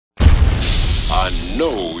I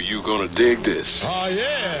know you're gonna dig this. Oh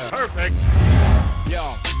yeah, perfect. Yo,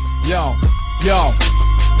 yo, yo.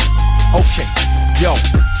 Okay, yo.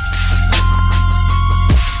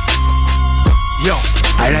 Yo.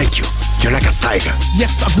 I like you. You're like a tiger.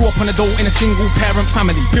 Yes, I grew up on a dole in a single parent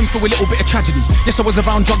family. Been through a little bit of tragedy. Yes, I was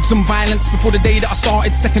around drugs and violence before the day that I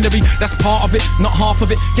started secondary. That's part of it, not half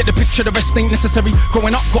of it. Get the picture, the rest ain't necessary.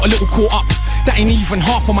 Growing up, got a little caught up. That ain't even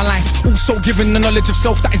half of my life. Also given the knowledge of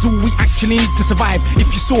self, that is all we actually need to survive.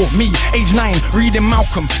 If you saw me, age 9, reading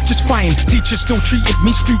Malcolm, just fine. Teachers still treated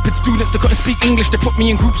me stupid. Students that couldn't speak English, they put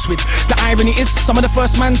me in groups with. The irony is, some of the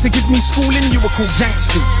first man to give me schooling, you were called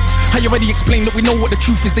gangsters. I already explained that we know what the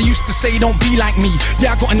truth is. They used to say, don't be like me.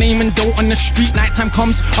 Yeah, I got a name and dough on the street. Nighttime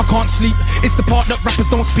comes, I can't sleep. It's the part that rappers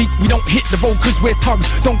don't speak. We don't hit the road cause we're thugs.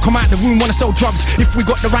 Don't come out the room, wanna sell drugs. If we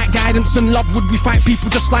got the right guidance and love, would we fight people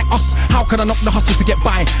just like us? How could I knock the hustle to get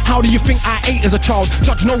by? How do you think I ate as a child?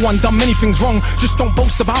 Judge no one, done many things wrong. Just don't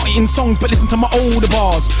boast about it in songs, but listen to my older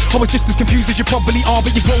bars. I was just as confused as you probably are,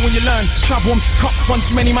 but you grow when you learn. Travel and cut, one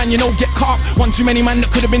too many man, you know, get caught up. One too many man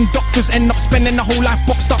that could have been doctors, end up spending the whole life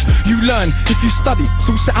boxed up. You learn if you study,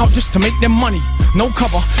 so set out just to make them money. No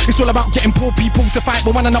cover, it's all about getting poor people to fight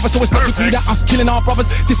with one another. So it's logical that us killing our brothers,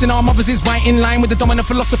 dissing our mothers is right in line with the dominant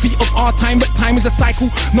philosophy of our time. But time is a cycle,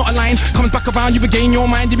 not a line. Comes back around, you regain your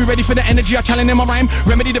mind. You be ready for the energy I challenge in my rhyme.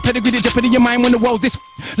 Remedy the pedigree, the jeopardy your mind. When the world this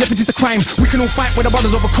leverage is a crime. We can all fight with our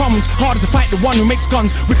brothers over crumbs. Harder to fight the one who makes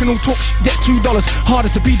guns. We can all talk get $2.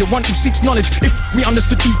 Harder to be the one who seeks knowledge. If we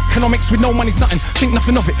understood economics with no money's nothing, think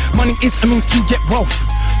nothing of it. Money is a means to get wealth,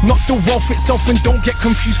 not the wealth itself. And don't get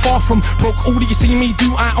confused, far from broke. All that you see me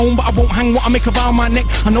do I own, but I won't hang what I make around my neck.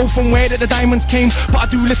 I know from where that the diamonds came, but I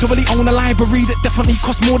do literally own a library that definitely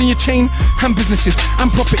costs more than your chain. And businesses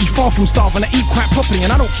and property, far from starving. I eat quite properly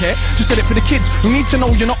and I don't care, just said it for the kids who need to know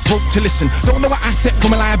you're not broke to listen. Don't know what asset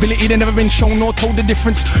from a liability, they've never been shown or told the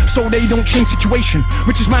difference, so they don't change situation.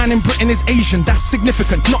 Richest man in Britain is Asian, that's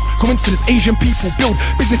significant, not coincidence. Asian people build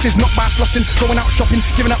businesses not by flossing, going out shopping,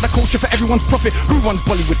 giving up the culture for everyone's profit. Who runs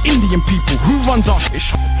Bollywood? Indian people. Who runs our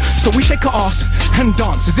ish? So we shake our ass and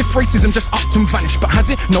dance as if racism just upped and vanished. But has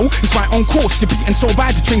it? No, it's right on course. You're beaten so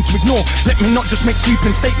bad you're trained to ignore. Let me not just make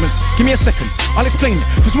sweeping statements. Give me a second, I'll explain it.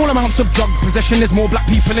 For small amounts of drug possession, there's more black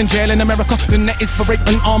people in jail in America than there is for rape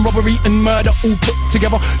and armed robbery and murder all put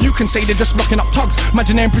together. You can say they're just locking up thugs.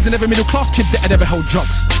 Imagine they're in prison, every middle class kid that had ever held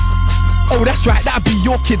drugs. Oh, that's right, that'd be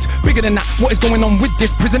your kids. Bigger than that, what is going on with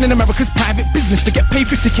this? Prison in America's private business. They get paid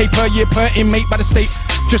 50k per year per inmate by the state.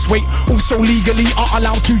 Just wait, also legally are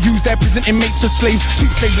allowed to use their prison inmates as slaves. Cheap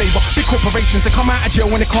slave labor, big corporations, they come out of jail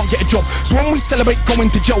when they can't get a job. So when we celebrate going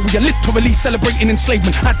to jail, we are literally celebrating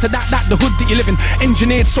enslavement. Add to that, the hood that you live in,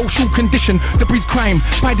 engineered social condition that breeds crime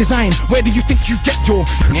by design. Where do you think you get your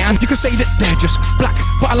and you can say that they're just black,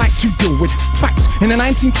 but I like to deal with facts. In the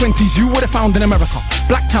 1920s, you would have found in America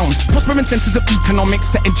black towns, prospering centers of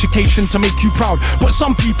economics to education to make you proud. But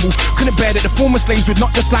some people couldn't bear that the former slaves would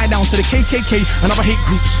not just lie down to the KKK and other hate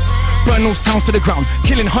groups. Burn those towns to the ground,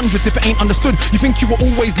 killing hundreds if it ain't understood. You think you were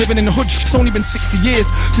always living in the hood? It's only been 60 years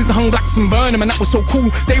since they hung blacks and burned them, and that was so cool.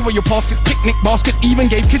 They were your baskets, picnic baskets, even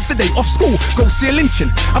gave kids the day off school. Go see a lynching,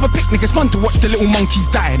 have a picnic, it's fun to watch the little monkeys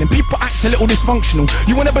die. And people act a little dysfunctional.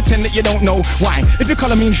 You wanna pretend that you don't know why. If your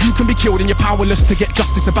colour means you can be killed and you're powerless to get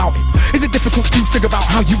justice about it, is it difficult to figure out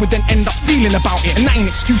how you would then end up feeling about it? And that ain't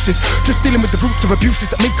excuses, just dealing with the roots of abuses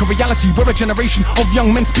that make a reality. We're a generation of young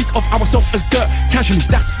men speak of ourselves as dirt casually.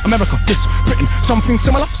 That's America, this Britain. Something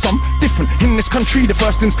similar, some different. In this country, the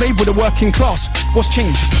first enslaved were the working class. What's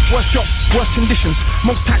changed? Worse jobs, worse conditions,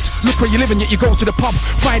 most tax. Look where you live and yet you go to the pub.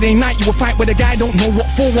 Friday night you will fight with a guy, don't know what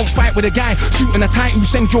for, won't fight with a guy. Suit and a tie who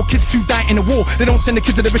send your kids to die in a war. They don't send the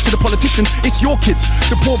kids to the rich or the politicians, it's your kids,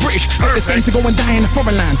 the poor British. They're the same to go and die in a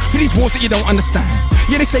foreign land for these wars that you don't understand.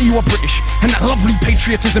 Yeah, they say you are British and that lovely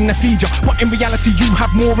patriotism they feed you, but in reality you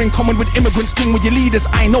have more in common with immigrants than with your leaders.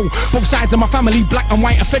 I know both sides of my family, black and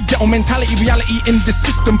white, are fed ghetto mentality. Reality in this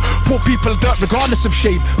system, poor people are dirt regardless of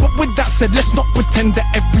shade. But with that said, let's not pretend that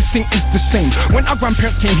everything is the same. When our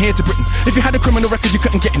grandparents came here to Britain, if you had a criminal record you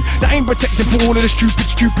couldn't get in. That ain't protected from all of the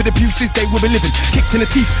stupid abuses they will be living. Kicked in the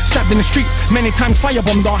teeth, stabbed in the street, many times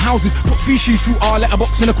firebombed our houses, put feces through our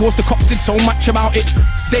letterbox, and of course the cops did so much about it.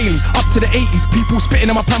 daily. Up to the 80s, people spitting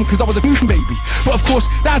in my palm cause I was a baby. But of course,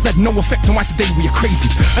 that has had no effect on why today we are crazy.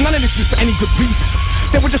 And none of this was for any good reason.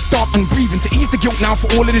 They were just dark and grieving. To ease the guilt now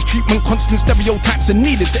for all of this treatment, constant stereotypes are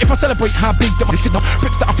needed. So if I celebrate how big that my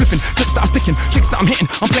bricks that I'm flipping, clips that I'm sticking, chicks that I'm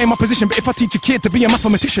hitting, I'm playing my position. But if I teach a kid to be a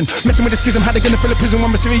mathematician, messing with the schism, how they gonna fill a prison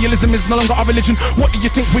when materialism is no longer our religion? What do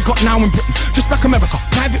you think we got now in Britain? Just like America,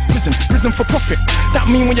 private prison, prison for profit.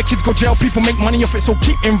 That mean when your kids go jail, people make money off it. So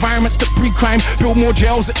keep environments that breed crime, build more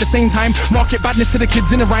jails at the same time. Market badness to the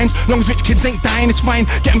kids in the rhymes. Long as rich kids ain't dying, it's fine.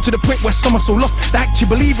 Get them to the point where some are so lost they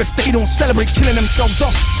actually believe if they don't celebrate killing themselves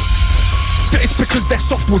off. That it's because they're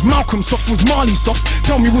soft. Was Malcolm soft? Was Marley soft?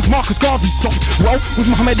 Tell me, was Marcus Garvey soft? Well, was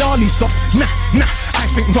Muhammad Ali soft? Nah, I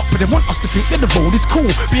think not, but they want us to think that the road is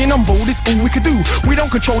cool. Being on road is all we could do. We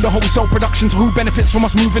don't control the wholesale production, so who benefits from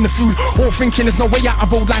us moving the food? Or thinking there's no way out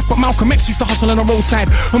of road life, but Malcolm X used to hustle on the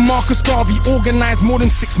roadside. And Marcus Garvey organised more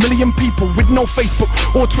than 6 million people with no Facebook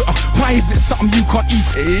or Twitter. Why is it something you can't eat?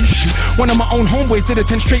 One of my own homeboys did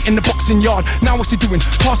attend straight in the boxing yard. Now what's he doing?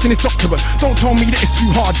 Passing his doctorate. Don't tell me that it's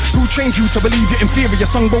too hard. Who trained you to believe you're inferior?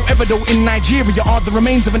 Songbo Ebedo in Nigeria are the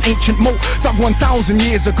remains of an ancient moat dug 1,000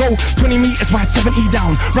 years ago, 20 meters wide, 70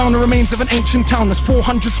 down. Round the remains of an ancient town that's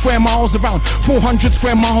 400 square miles around. 400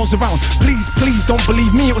 square miles around. Please don't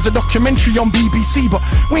believe me, it was a documentary on BBC, but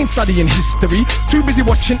we ain't studying history. Too busy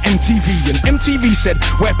watching MTV, and MTV said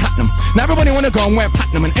wear platinum. Now everybody wanna go and wear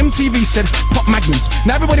platinum, and MTV said pop magnums.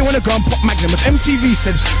 Now everybody wanna go and pop magnum. If MTV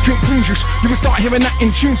said drink prune juice, you can start hearing that in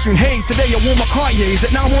tune soon. Hey, today I wore my Cartier. Is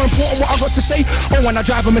it now more important what I got to say? Oh, and I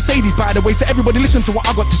drive a Mercedes, by the way, so everybody listen to what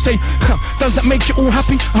I got to say. Does that make you all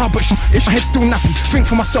happy? But it's my head still nappy. Think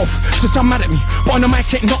for myself, so some mad at me, but on the mic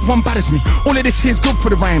ain't not one bad as me. All of this here's good for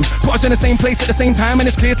the rhymes. Put us in the same place at the same time, and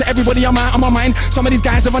it's clear to everybody I'm out of my mind. Some of these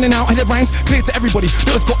guys are running out of their rhymes. Clear to everybody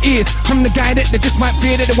that has got ears. I'm the guy that they just might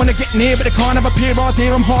fear, that they wanna get near, but they can't have a peer. Oh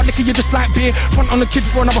dear, I'm hard liquor, you just like beer. Front on the kid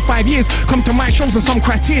for another 5 years. Come to my shows and some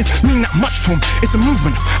cry tears. Mean that much to them, it's a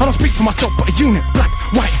movement. I don't speak for myself, but a unit. Black,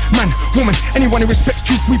 white, man, woman, anyone who respects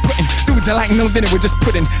truth we put in. Dudes are like no dinner, we're just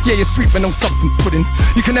pudding. Yeah, you're sweet but no substance pudding.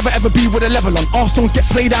 You can never ever be with a level on. Our songs get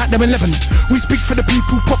played out there in Lebanon. We speak for the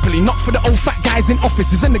people properly, not for the old fat guys in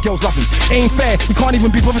offices and the girls loving. It ain't fair, you can't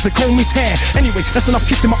even be bothered to comb his hair. Anyway, that's enough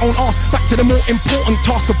kissing my own ass. Back to the more important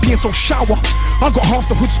task of being so shower. I got half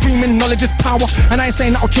the hood screaming knowledge is power, and I ain't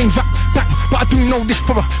saying that'll change rap back, but I do know this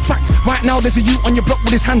for a fact. Right now there's a youth on your block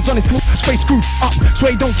with his hands on his face screwed up, so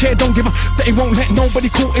he don't care, don't give up, that he won't let nobody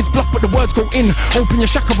call his bluff, but the words go in. Open your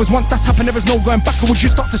shackles, once that's happened there is no going backwards. You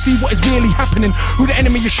start to see what is really happening, who the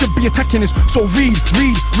enemy you should be attacking is. So read,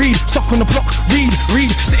 stuck on the block, read,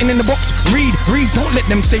 sitting in the box, read, don't let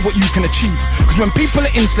them say what you can achieve, cause when people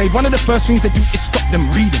are enslaved, one of the first things they do is stop them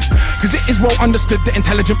reading, cause it is well understood that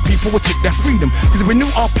intelligent people will take their freedom, cause if we knew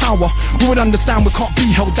our power, we would understand we can't be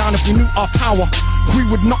held down. If we knew our power, we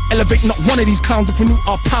would not elevate not one of these clowns. If we knew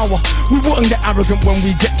our power, we wouldn't get arrogant when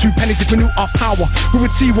we get 2 pennies. If we knew our power, we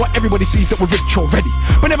would see what everybody sees, that we're rich already.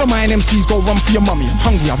 But never mind MCs, go run for your mummy. I'm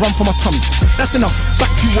hungry, I run for my tummy. That's enough, back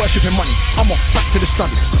to you worshipping money. I'm off, back to the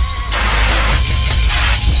study.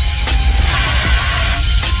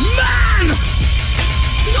 Man!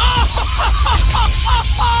 I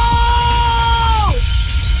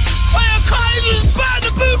can't even burn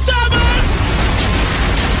the booth down, man!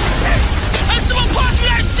 And someone pass me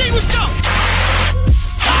that extinguisher!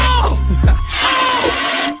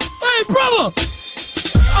 Hey, brother!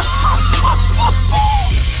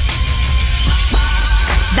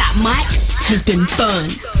 That mic has been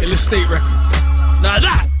burned. Illustrate Records. Now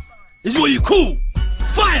that is what you call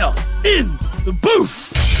fire in the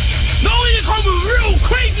booth. Not only you come with real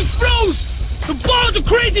crazy flows, the bars are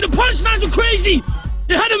crazy, the punchlines are crazy.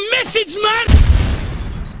 It had a message, man.